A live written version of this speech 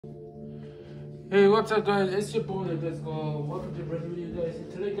Hey, what's up, guys? It's your boy, Let's Go. Welcome to a brand new video, guys. And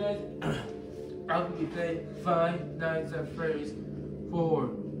today, guys, I'll be playing Five Nights at Freddy's for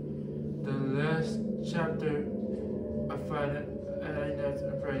the last chapter of Five Nights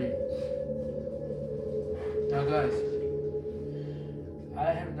at Freddy's. Now, guys,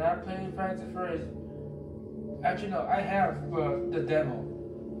 I have not played Five Nights at Freddy's. Actually, no, I have the demo.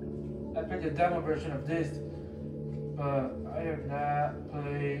 I played the demo version of this, but I have not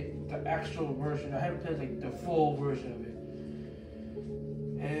played the actual version. I haven't played like the full version of it.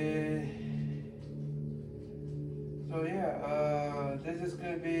 And so yeah, this is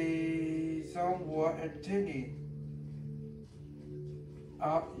gonna be somewhat entertaining.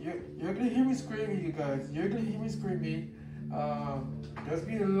 You're gonna hear me screaming, you guys. You're gonna hear me screaming. There's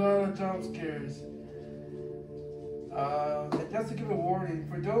been a lot of jump scares. And just to give a warning,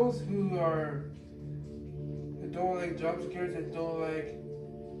 for those who don't like jump scares and don't like...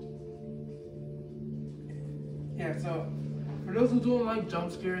 Yeah, so for those who don't like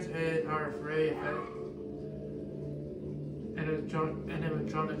jump scares and are afraid of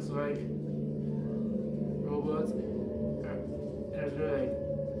animatronics like robots, and like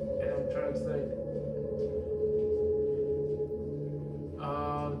animatronics like...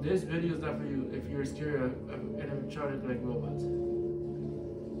 this video is not for you if you're scared of animatronic like robots.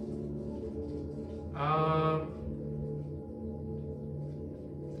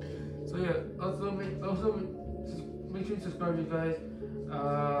 So yeah, also make sure you subscribe, you guys.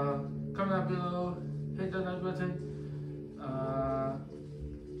 Comment down below, hit that like button.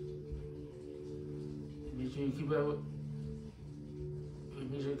 Make sure you keep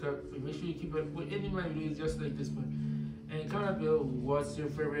up with any of my videos just like this one. And comment below what's your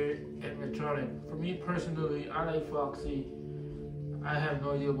favorite animatronic. For me personally, I like Foxy. I have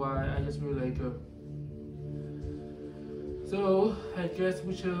no idea why. I just really like him. So I guess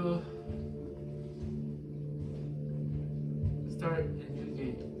we shall start a new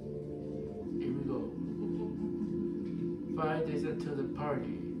game. Here we go. 5 days until the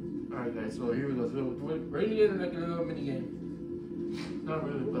party. Alright guys, so here we go. So we're ready to get like a little mini game. Not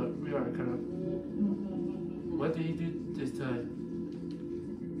really, but we are kind of. What did he do this time?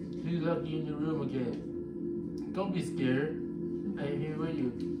 He left you in your room again. Don't be scared. I am here with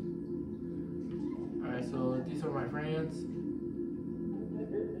you. Alright, so these are my friends.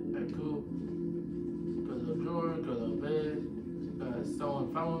 Alright, cool. Got a little drawer, got a little bed. Someone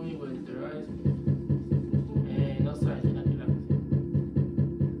following me with their eyes. And no signs, nothing else.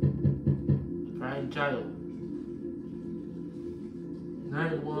 A crying child.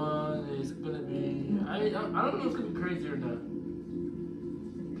 Night 1 is gonna be... I don't know if it's gonna be crazy or not.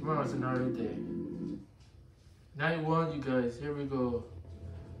 Tomorrow's another day. Night 1, you guys, here we go.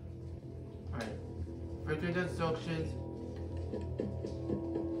 Alright. Break the instructions.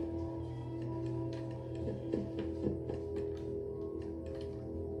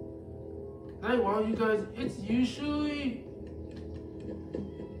 Night 1, you guys, it's usually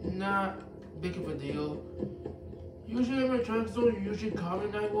not big of a deal. Usually animatronics don't usually come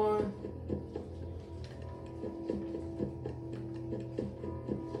in Night 1.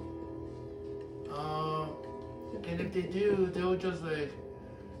 And if they do, they'll just like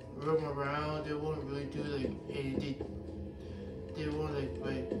roam around. They won't really do like anything. They won't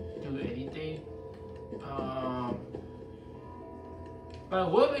like do anything. But I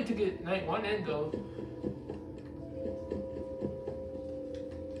would like to get Night 1 in though.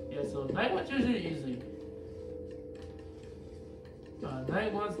 Yeah, so Night 1's usually easy.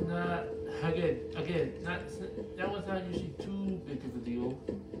 Night 1's not, again, that one's not usually too big of a deal.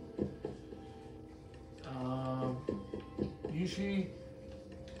 Usually,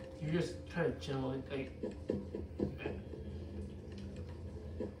 you just kind of chill, like,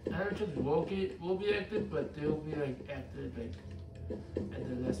 animatronics will be active, but they'll be like active like at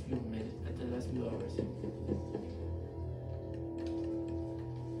the last few minutes, at the last few hours.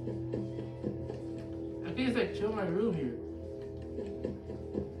 I think it's like chill my room here.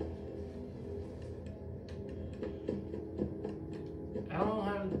 I don't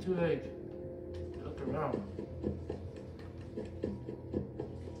have to like look around.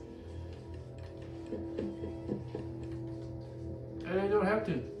 And I don't have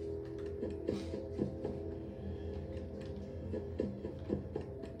to.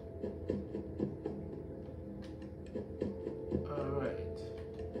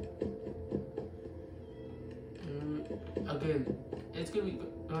 Again, it's gonna be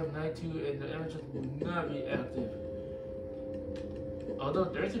on night 2 and the animatronics will not be active. Although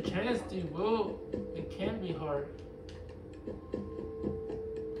there's a chance it can be hard.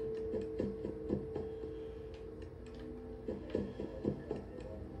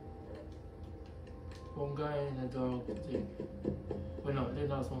 one guy and a dog thing. Wait, no, they're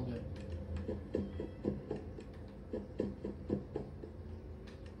not one guy.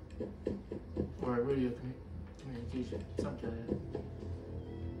 Or radio communication, something like that.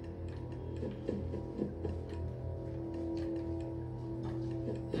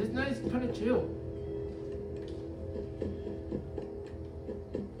 It's nice, kind of chill.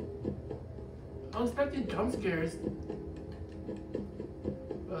 I was expecting jump scares.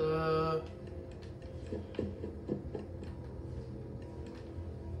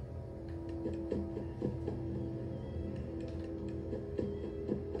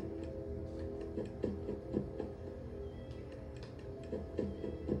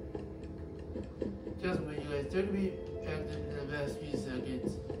 Just wait, you guys. They're gonna be active in the last few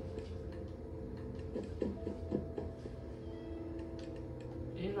seconds.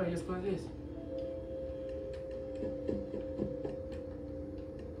 Even if I just play this.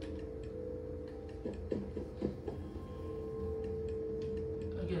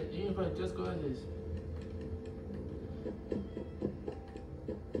 Again, even if I just go like this.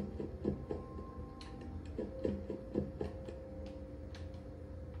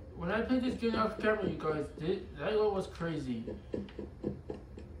 When I played this game off camera, you guys, that one was crazy. I'm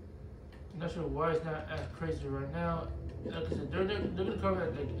not sure why it's not as crazy right now. Like I said, they're gonna come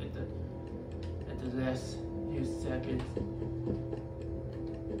at the last few seconds.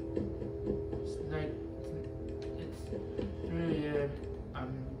 It's 3 AM.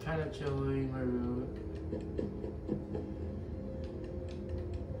 I'm kind of chilling in my room.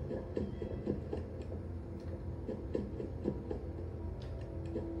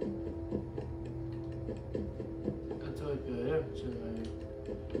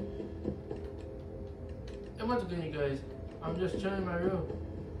 And once again, you guys, I'm just chilling in my room.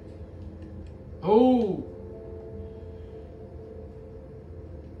 Oh!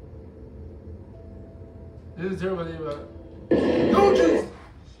 This is terrible thing about. No, jeez!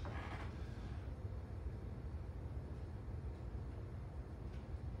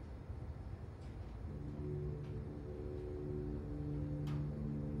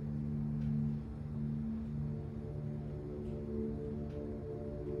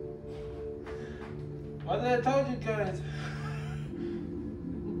 What did I tell you guys?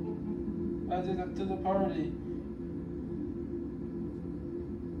 I did up to the party.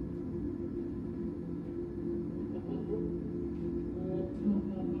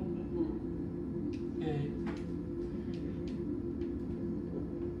 Okay.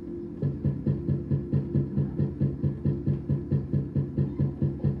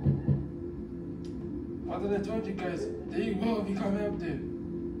 What did I tell you guys? They will be coming up there.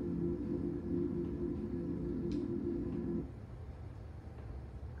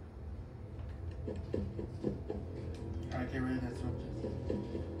 Alright, get rid of that subject.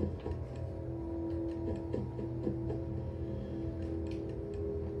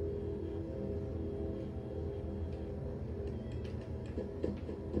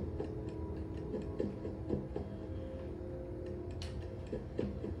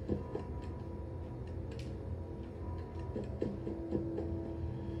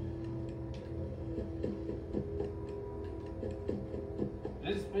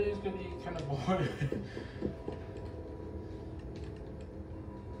 This video is gonna be kind of boring.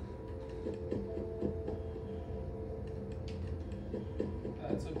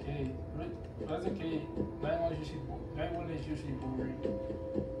 That's okay. That's okay. Night one is usually boring.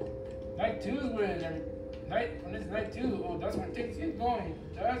 Night 2 is when when it's night 2. Oh, that's when things get going.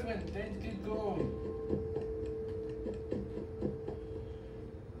 That's when things get going.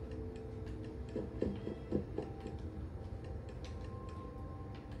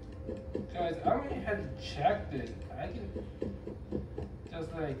 Guys, I don't even have to check this. I can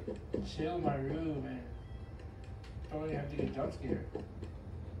just like chill in my room and don't even have to get jump scared.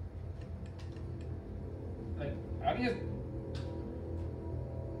 Like, I can just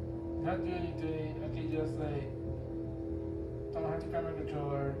not do anything. I can just like don't have to grab my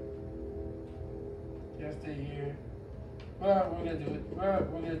controller. Just stay here. Well, we're gonna do it. Well,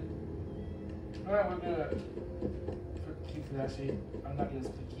 we're gonna keep flashing. I'm not just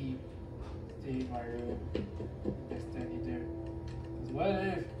gonna keep staying in my room. Just standing there. Cause what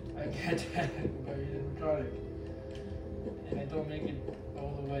if I get attacked by an animatronic and I don't make it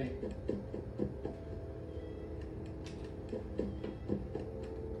all the way?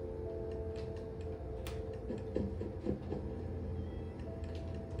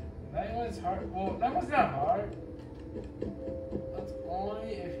 That one's hard. Well, that one's not hard. That's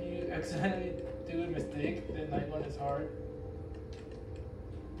only if you accidentally do a mistake, then night one is hard.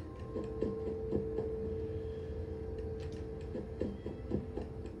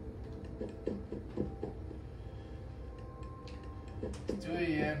 2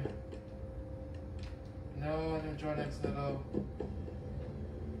 a.m. No animatronics at all.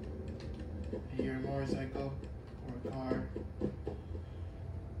 Your motorcycle or car.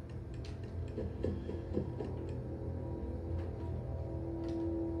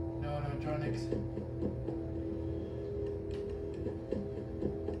 No animatronics.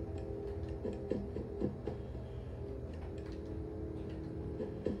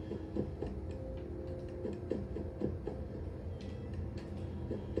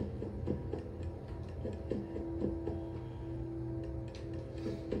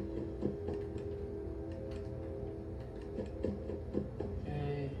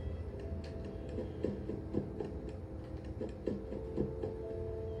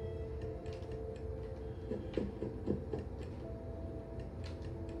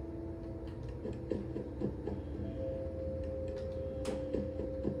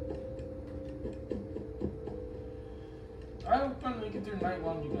 I hope I make it through night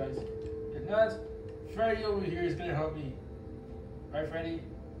one, you guys. If not, Freddy over here is gonna help me. Right, Freddy?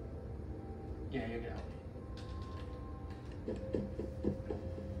 Yeah, you're gonna help me.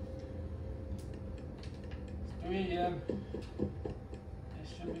 It's 3 a.m. It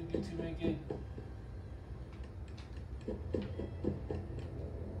should be good to make it.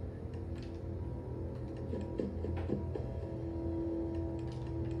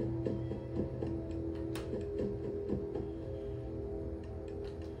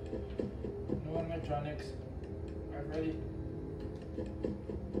 Electronics. Alright, ready?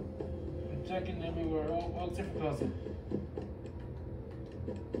 I'm checking everywhere. Oh, except for closet.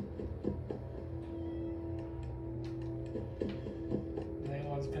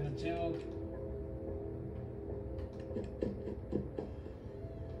 Anyone's gonna chill.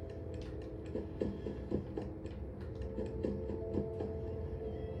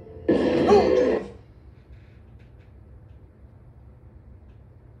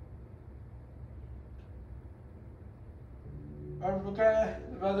 I forgot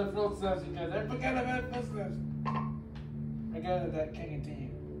about the footsteps, you guys. I forgot about footsteps. I forgot that can't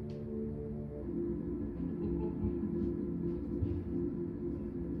continue.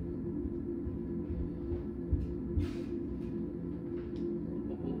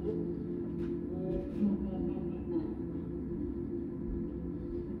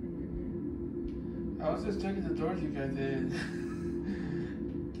 I was just checking the doors you guys did.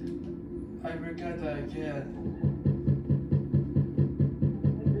 I forgot that I can't.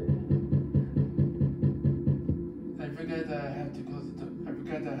 I forgot that I have to close the door. I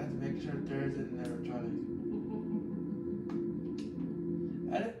forgot that I have to make sure there isn't an animatronic.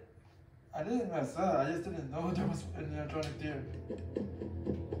 I didn't mess up. I just didn't know there was an animatronic there.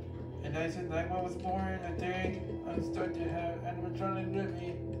 And I said like when I was born, I think I started to have animatronic with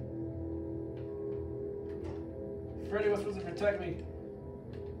me. Freddy was supposed to protect me.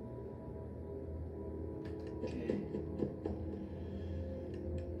 Okay.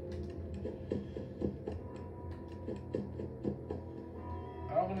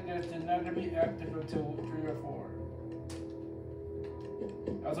 I'm gonna guess they're not gonna be active until 3 or 4.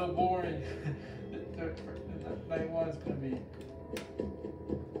 That's so boring. Night 1 is gonna be.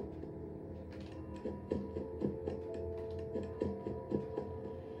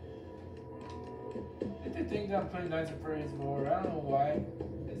 They think I'm playing Nights of Freddy's 4. I don't know why.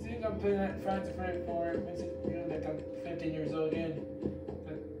 They think I'm playing Nights of Freddy's 4. It makes it feel like I'm 15 years old again.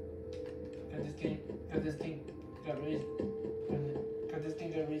 Cause this game got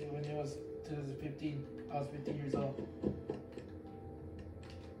raised when it was 2015. I was 15 years old.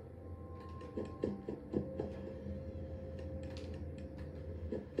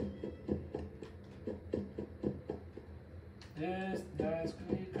 This night's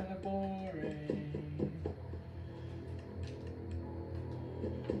gonna be kinda boring.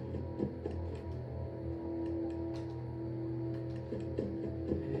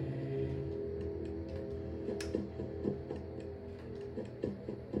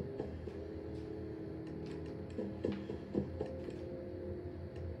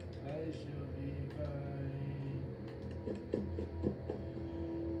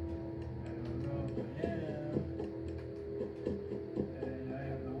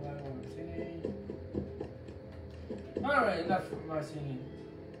 Alright, enough of my singing.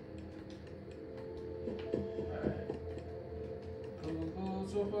 Alright. Cool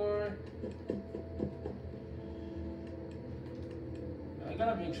so far. I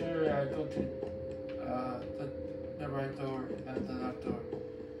gotta make sure I go to the right door, not the left door.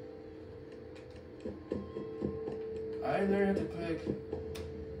 I learned how to click.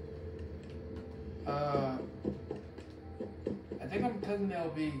 I think I'm clicking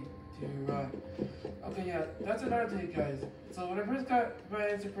LB to Okay, yeah, that's another thing, guys. So when I first got my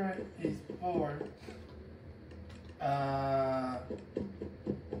Enterprise 4, I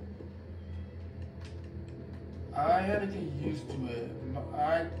had to get used to it.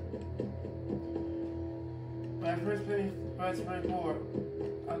 When I first played Enterprise 4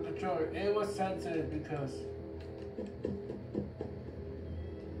 on controller, it was sensitive because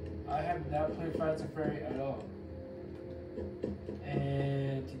I have not played Final Fantasy at all.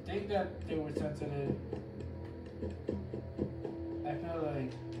 And to think that they were sensitive, I felt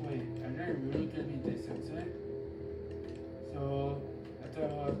like, wait, are they really gonna be this sensitive? So I thought,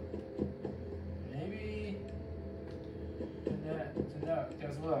 well, maybe not.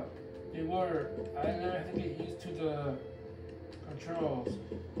 Guess what? They were. I learned to get used to the controls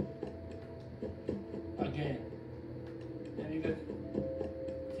again. And because,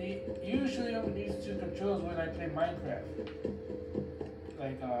 see, usually I'm used to controls when I play Minecraft.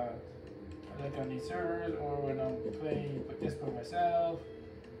 Like on these servers, or when I'm playing just by myself,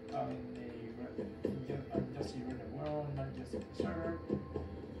 I'm just a random world, not just a server,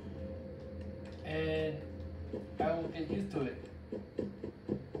 and I will get used to it.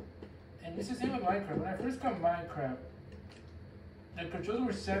 And it's the same with Minecraft. When I first got Minecraft, the controls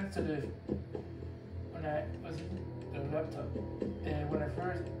were sensitive when I was using the laptop, and when I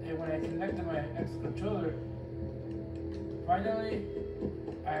connected my X controller, finally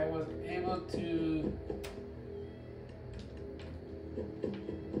I was able to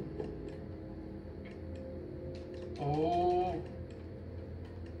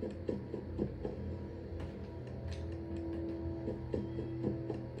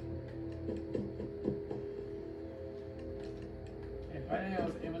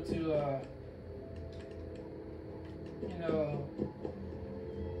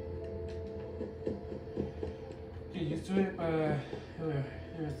get used to it, but it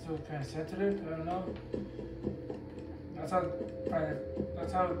was still kind of sensitive. I don't know. That's how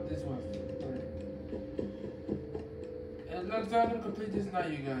this was. It looks like I'm gonna complete this now,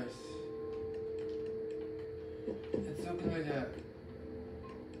 you guys. It's looking like that.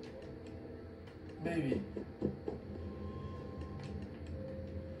 Maybe.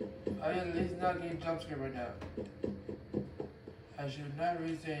 I at least not getting jump scared right now. I should not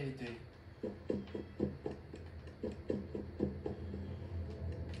really say anything.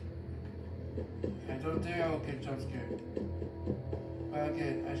 I don't think I will get jump scared. But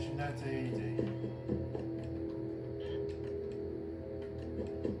again, I should not say anything.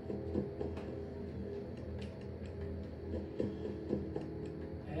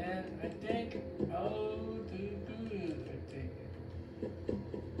 And I think I'll do good, I think.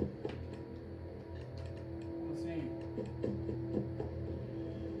 We'll see.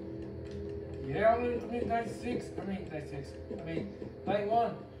 Yeah, I'm gonna commit night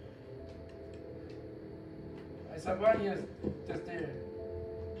 1. I saw Barney just there.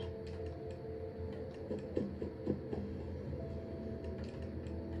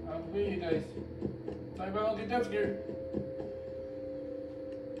 I'm with you guys. Sorry if I don't get jump scared.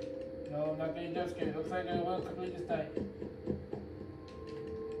 No, I'm not getting jump scared. Looks like I will complete this night.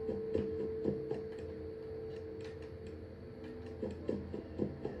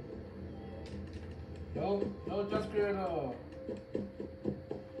 No jump scare at all.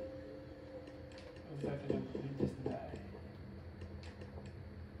 Looks like I can complete this night.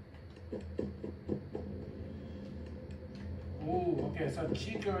 Ooh, okay, so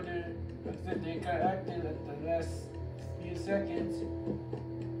Chica over there, like I said, they got active at the last few seconds.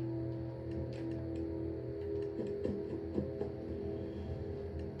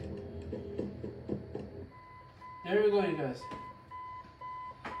 There we go, you guys.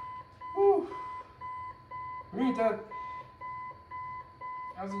 Woo! Really thought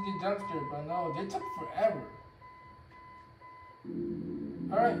I was gonna get jump scared, but no, they took forever.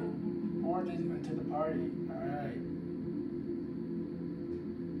 Alright, more to the party. Alright.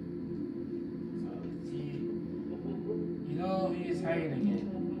 So let's see. You know he is hiding again.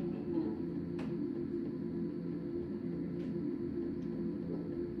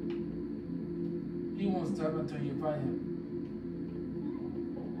 He won't stop until you find him.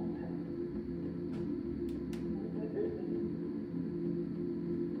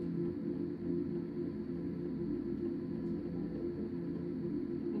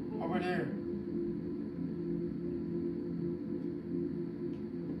 Over there.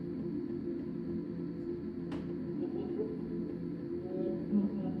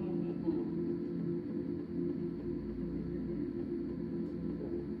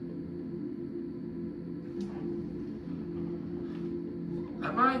 I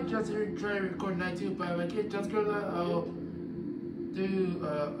might just try to record night 2, but if I get jump scared, I'll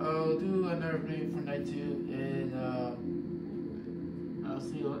I'll do another video for night 2, and I'll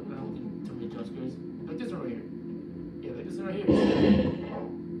see what I don't get too many jump scares. Like this one right here. Yeah, like this one right here.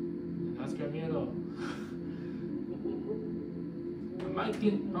 Not scare me at all.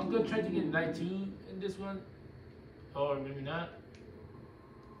 I'm gonna try to get night 2 in this one, or maybe not.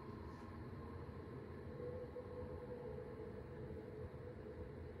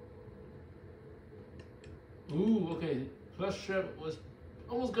 Ooh, okay. Flush trap was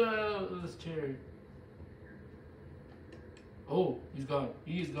almost got out of this chair. Oh, he's gone.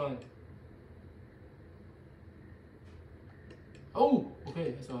 He is gone. Oh,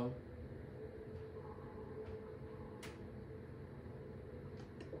 okay, I saw him.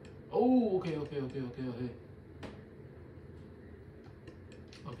 Oh, okay. Okay,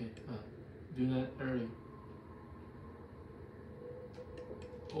 do that early.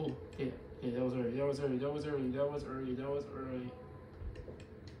 Oh, okay, that was early. That was early. That was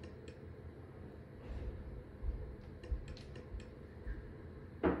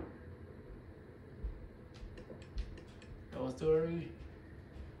too early.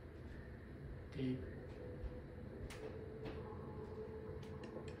 Okay.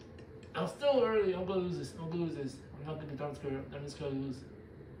 I'm still early. I'm gonna lose this. I'm not gonna jump scare. I'm just gonna lose.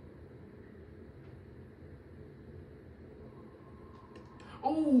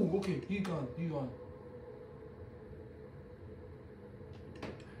 Oh, okay. He gone.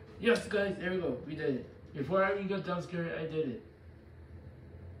 Yes, guys. There we go. We did it. Before I even got jump scare, I did it.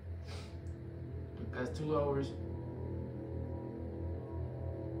 Past 2 hours.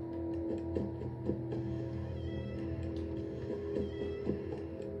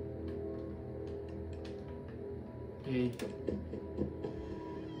 Okay.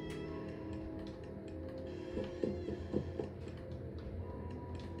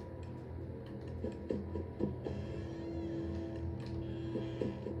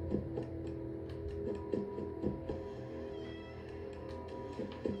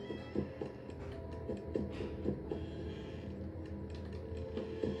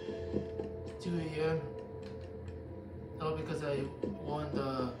 It's 2 a.m. All because I won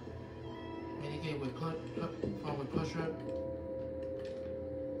the minigame with push up.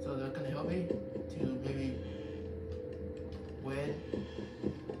 So that can help me to maybe win.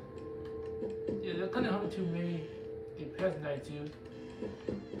 Yeah, that kind of help me to maybe get past night 2.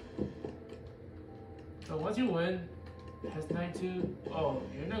 So once you win past night 2, oh,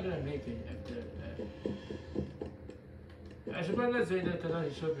 you're not gonna make it after that. I should probably not say that because I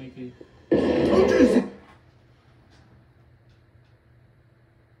should make it. Oh, jeez!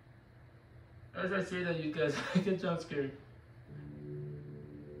 As I say that, you guys get jump scared.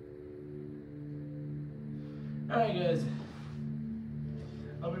 Alright, guys.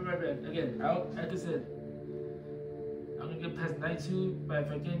 I'll be right back. Again, like I said, I'm gonna get past night 2, but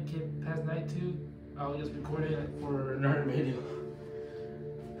if I can't get past night 2, I'll just record it for another video.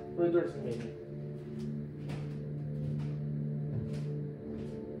 For the Thursday maybe.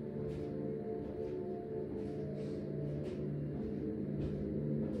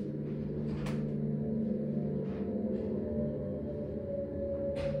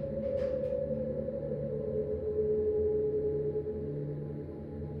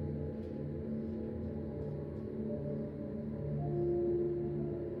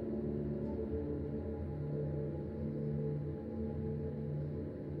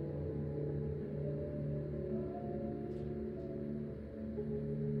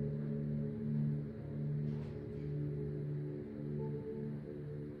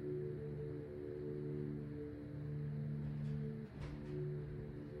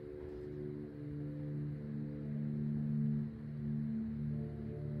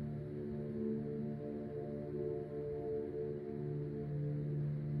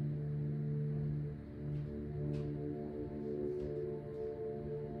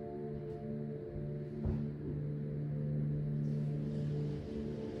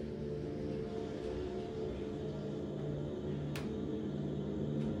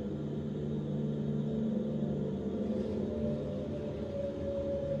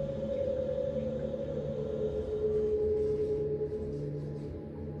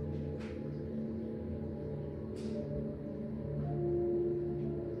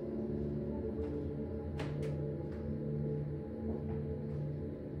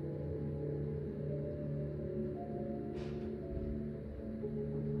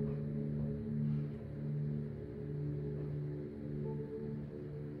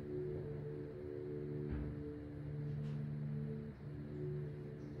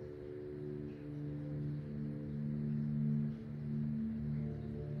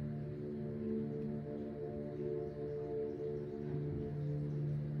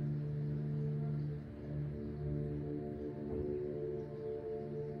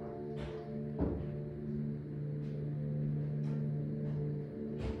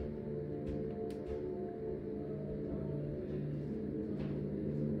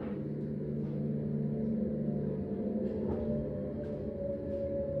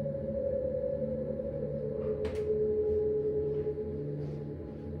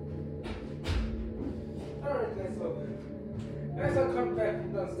 back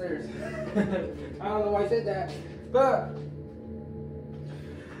from downstairs. I don't know why I said that, but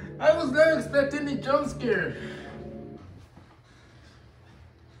I was not expecting the jump scare.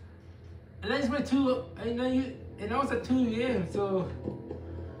 And I just went and I was at 2 a.m. So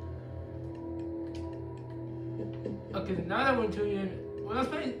okay, now that I went 2 a.m. When I was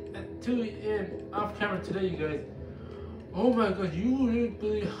playing at 2 a.m. off camera today, you guys. Oh my god, you wouldn't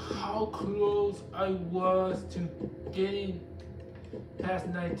believe how close I was to getting past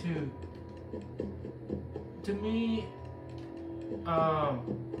night 2. To me,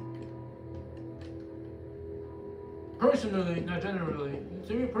 personally, not generally,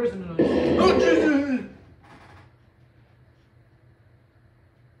 to me personally, oh Jesus!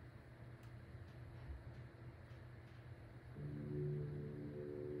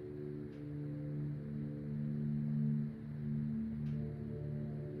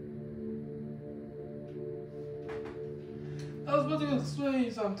 I was about to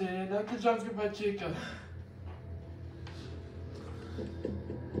explain something and I could jump my chica.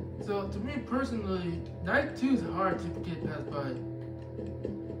 So to me personally, night 2 is hard to get past by.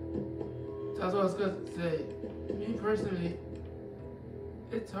 That's what I was gonna say. Me personally,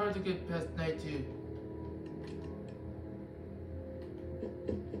 it's hard to get past night 2.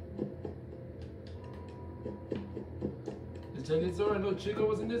 The second story, no chica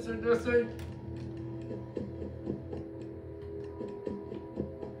was in this or that side.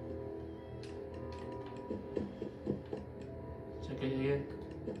 Check it again.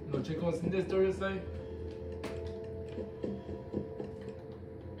 No chica was in this story side.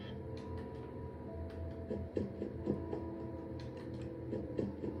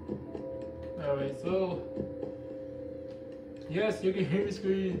 Alright, so yes, you can hear me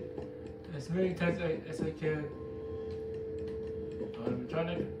scream as many times as I can. I'm trying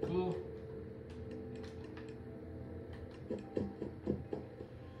to be cool.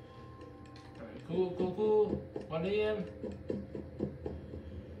 Alright, cool. 1 a.m.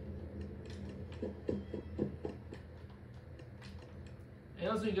 And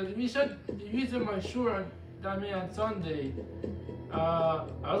also, because if you said my short that I made on Sunday, I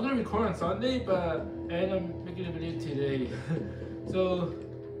was gonna record on Sunday, but I ended up making a video today. So,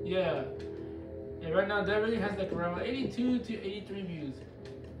 yeah. And right now, that really has like around 82 to 83 views.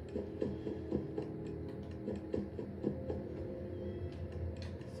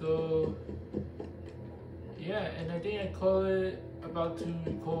 So, yeah, and I think I call it about to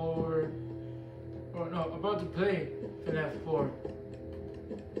record, or no, about to play FNaf 4.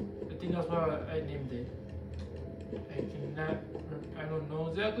 I think that's what I named it. I don't know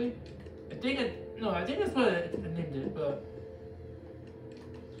exactly. I think that's what I named it, but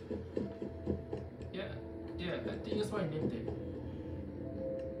yeah, I think that's what I named it.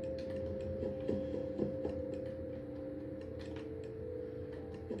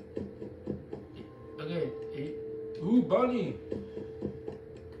 Okay, ooh, Bonnie!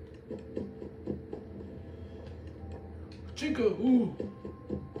 Chica, ooh!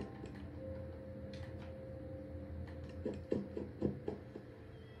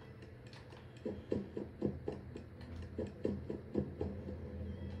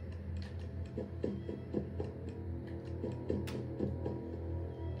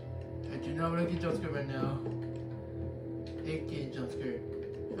 I don't want to get jump scared right now. I hate getting jump scared.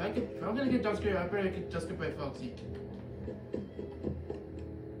 If I'm gonna get jump scared, I better get jump scared by Foxy.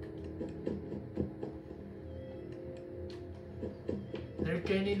 They're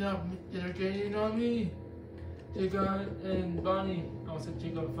gaining on me. Chica and Bonnie. I also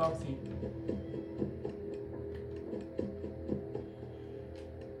Chica and Foxy.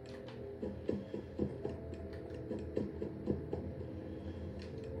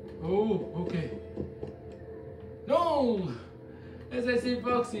 Oh, okay. No! As I say,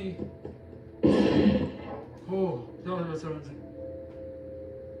 Foxy. Oh, no, sorry.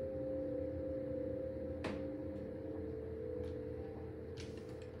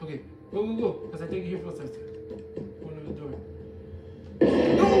 Okay, go, because I think you hear footsteps. One of the door.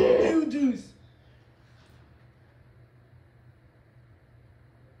 No, you juice!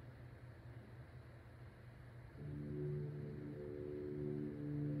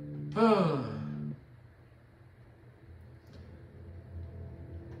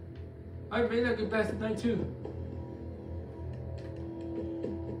 I made that good past night 2.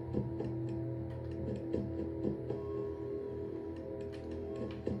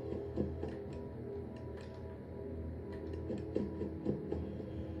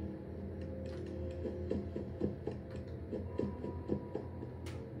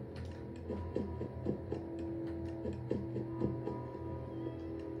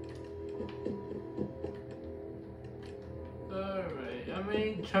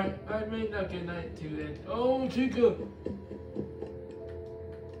 I may not get night to end. Oh, Chica!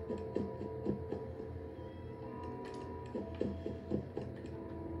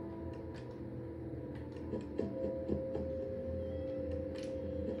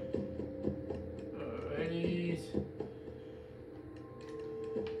 Alrighty.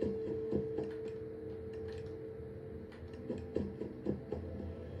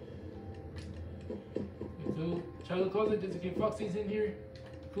 Cool. Chocolate closet, just in case Foxy's in here.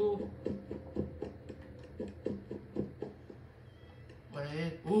 Cool. What I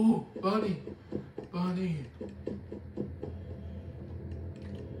hit? Ooh, Bunny! Bunny!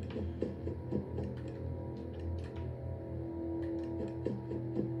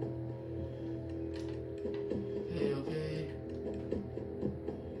 Okay, okay.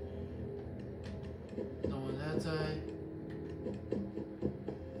 No one that side.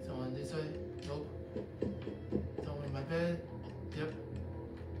 Someone this side. Nope. Someone in my bed. Yep.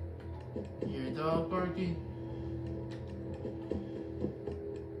 Your dog barking.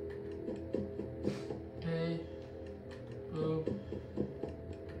 Hey. Boom.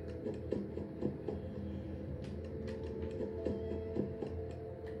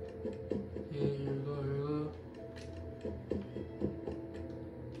 Here we go, here we go.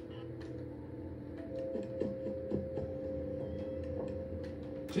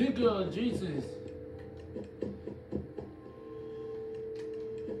 Chica, Jesus.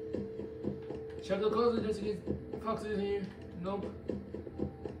 Check the closet just in case Fox is here. Nope.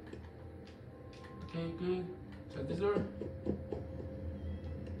 Okay, good. Check this door.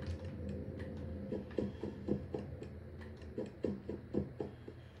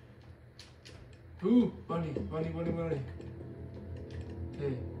 Ooh, bunny, bunny, bunny, bunny.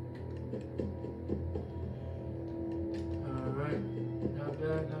 Okay. Alright. Not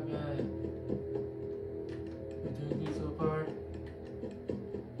bad, not bad. We're doing good so far.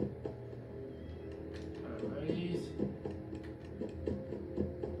 Alright.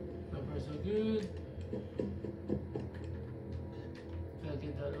 So far so good. Gotta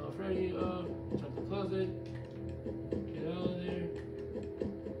get that all ready up. Check the closet. Get out of there.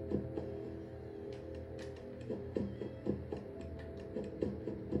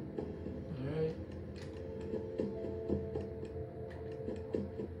 Alright.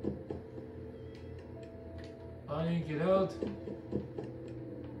 Bonnie, get out.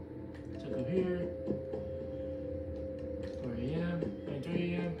 Check up here. 4 a.m. 3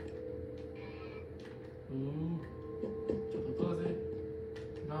 a.m. Ooh. Check the closet.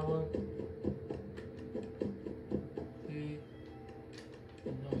 Not one. Okay.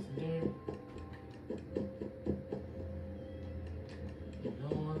 No one's in there. No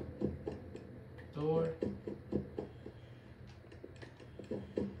one. Door.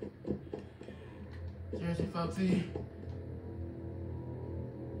 Seriously, Foxy.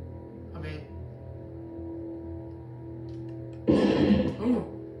 I mean, oh,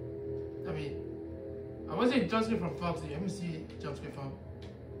 I mean, I want to say jump scare from Foxy. Let me see jump scare from.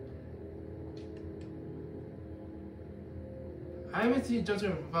 I haven't seen jump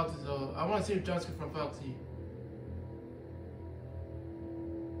scare from Foxy, so I want to see jump scare from Foxy.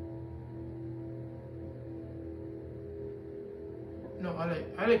 No,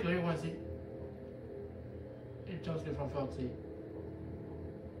 I like Larry want to see jump scare from Foxy.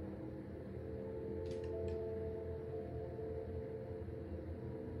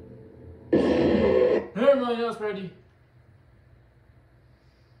 Never mind, else ready.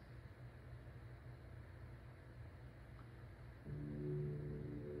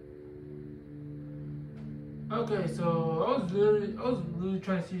 Okay, so I was really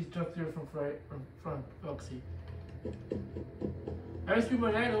trying to see jump scare from front Foxy. I just threw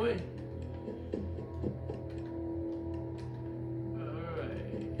my hand away.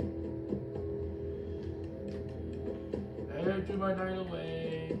 I threw my night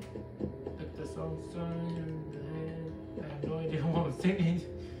away. Like the song in the head. I have no idea what I'm singing.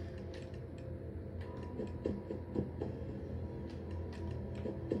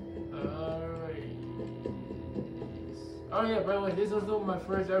 Alright. Oh yeah, by the way, this was my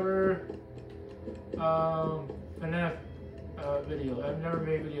first ever fnaf video. I've never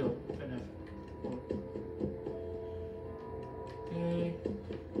made a video fnaf before. Okay.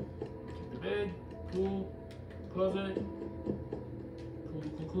 Check the bed. Cool. Closet.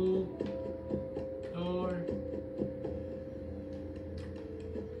 Cool. Door.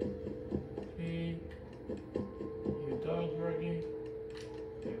 Okay. Your dog barking.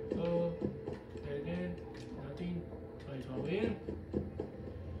 There we go. There again. Nothing. So it's all in.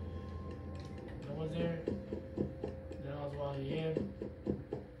 No one's there. Now it's 1 a.m.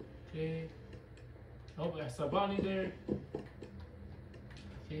 Okay. Oh, I saw Bonnie there.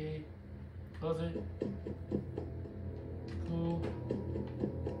 Okay, close it. Cool.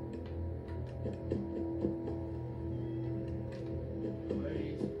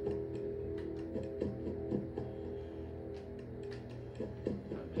 Wait.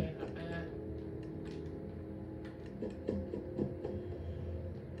 Not bad, not bad.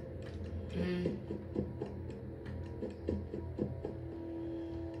 Okay.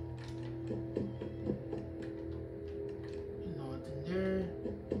 Nothing there.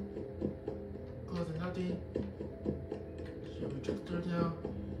 Close it, nothing. Should we check third now?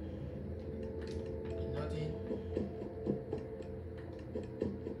 Okay, nothing.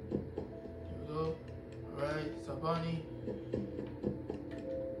 Here we go. Alright, Sabani.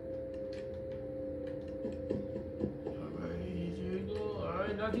 Alright, here we go.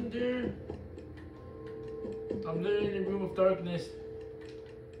 Alright, nothing there. I'm literally in a room of darkness.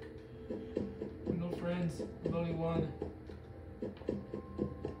 With no friends, with only one.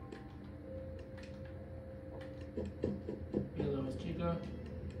 Yeah, that was Chica.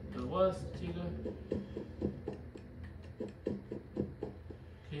 That was Chica.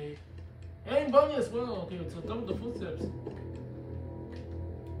 Okay. And Bunny as well. Okay, so double the footsteps.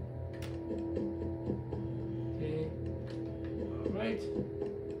 Okay. Alright.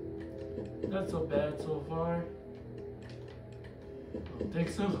 Not so bad so far. I don't think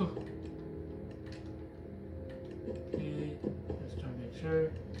so. Okay, let's try to make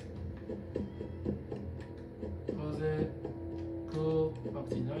sure. Close it. Cool.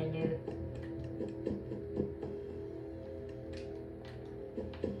 Boxy Niner.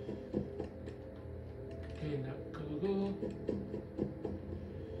 Okay, now cool.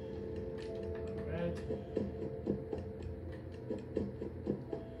 Alright.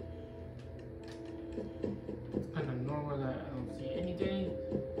 It's kind of normal that I don't see anything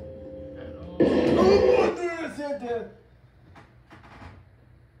at all. Oh, I said that.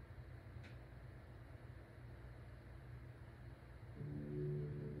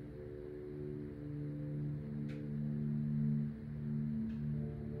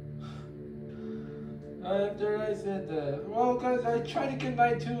 After I said that, well, guys, I tried to get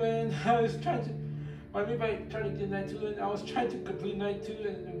night 2 in. I was trying to. What I mean by trying to get night 2 in, I was trying to complete night 2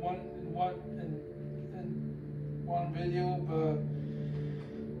 in one video, but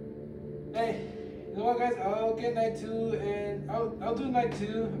hey, you know what, guys? I'll get night 2 and I'll do night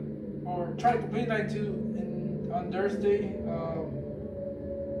 2 or try to complete night 2 on Thursday.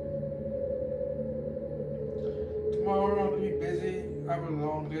 Tomorrow I'm gonna be busy. I have a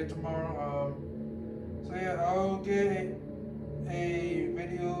long day tomorrow. So yeah, I'll get a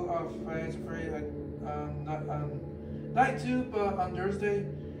video of Friends Free not on night 2, but on Thursday.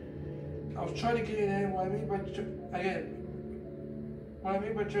 I was trying to get it in. What I mean by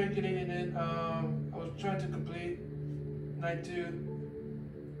trying to get it in, I was trying to complete night 2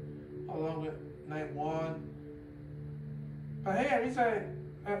 along with night 1. But hey, at least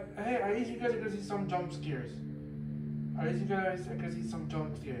you guys are gonna see some jump scares. At least you guys are gonna see some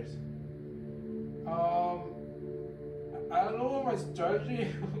jump scares. I don't know what my strategy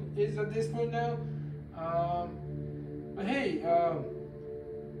is at this point now. But hey, I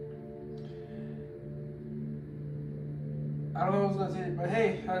don't know what I was gonna say, but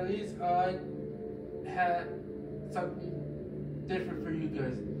hey, at least I had something different for you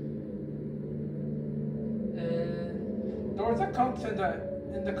guys. And there was a content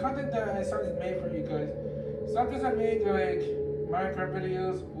that I started to make for you guys. Sometimes I make like Minecraft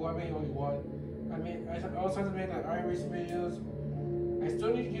videos. Well, I made only one. I also have to make like iRacing videos. I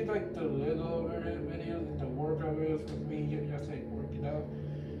still need to get like the Lego videos and the workout videos with me just like working out.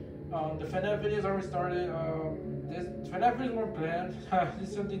 The fnaf videos already started. This fnaf videos more planned. This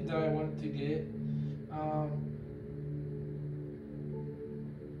is something that I wanted to get.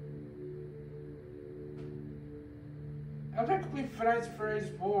 After I complete fnaf Phase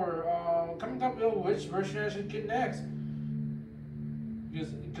 4, comment down below which version I should get next.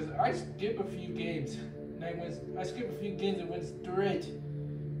 Because I skip a few games and I skip a few games and went straight to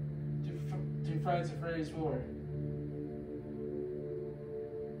fnaf Phase 4.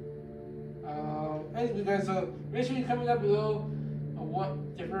 Anyway, guys, so make sure you comment down below what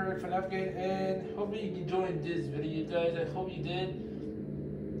your favorite FNAF game, and hopefully you enjoyed this video, guys. I hope you did.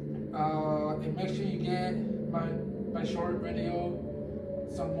 And make sure you get my short video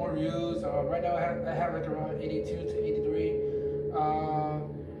some more views. Right now I have like around 82 to 83.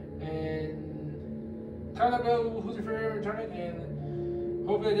 And comment down below who's your favorite returning, and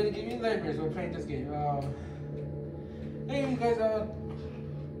hopefully I didn't give you nightmares while playing this game. Anyway, guys,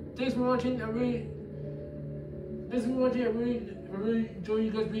 thanks for watching. I really enjoy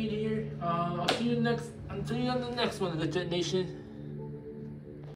you guys being here. I'll see you on the next one of the Jet Nation.